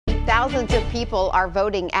Thousands of people are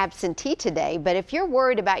voting absentee today, but if you're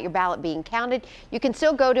worried about your ballot being counted, you can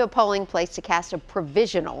still go to a polling place to cast a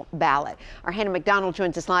provisional ballot. Our Hannah McDonald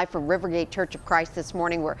joins us live from Rivergate Church of Christ this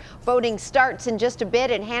morning, where voting starts in just a bit.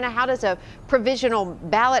 And Hannah, how does a provisional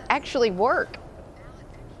ballot actually work?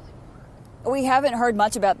 We haven't heard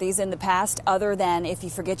much about these in the past, other than if you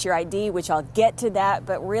forget your ID, which I'll get to that.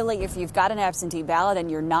 But really, if you've got an absentee ballot and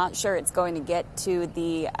you're not sure it's going to get to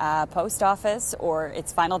the post office or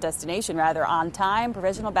its final destination, rather, on time,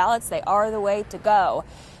 provisional ballots, they are the way to go.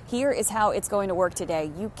 Here is how it's going to work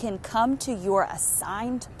today. You can come to your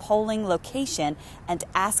assigned polling location and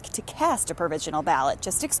ask to cast a provisional ballot.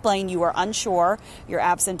 Just explain you are unsure your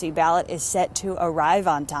absentee ballot is set to arrive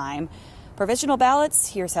on time. Provisional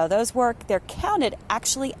ballots, here's how those work. They're counted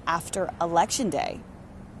actually after Election Day.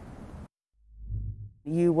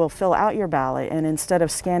 You will fill out your ballot, and instead of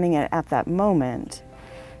scanning it at that moment,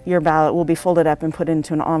 your ballot will be folded up and put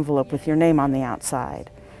into an envelope with your name on the outside.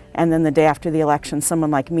 And then the day after the election, someone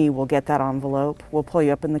like me will get that envelope. We'll pull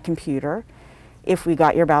you up in the computer. If we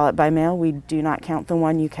got your ballot by mail, we do not count the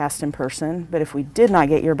one you cast in person. But if we did not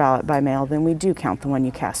get your ballot by mail, then we do count the one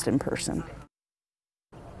you cast in person.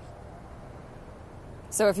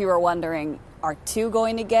 So if you were wondering, are two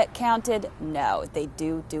going to get counted? No, they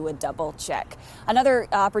do a double check. Another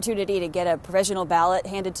opportunity to get a provisional ballot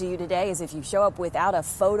handed to you today is if you show up without a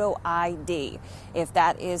photo ID. If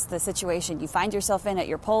that is the situation you find yourself in at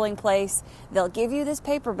your polling place, they'll give you this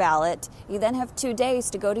paper ballot. You then have 2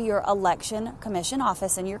 days to go to your election commission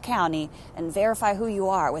office in your county and verify who you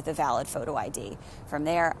are with a valid photo ID. From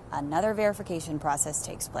there, another verification process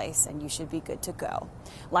takes place and you should be good to go.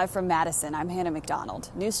 Live from Madison, I'm Hannah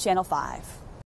McDonald, News Channel 5.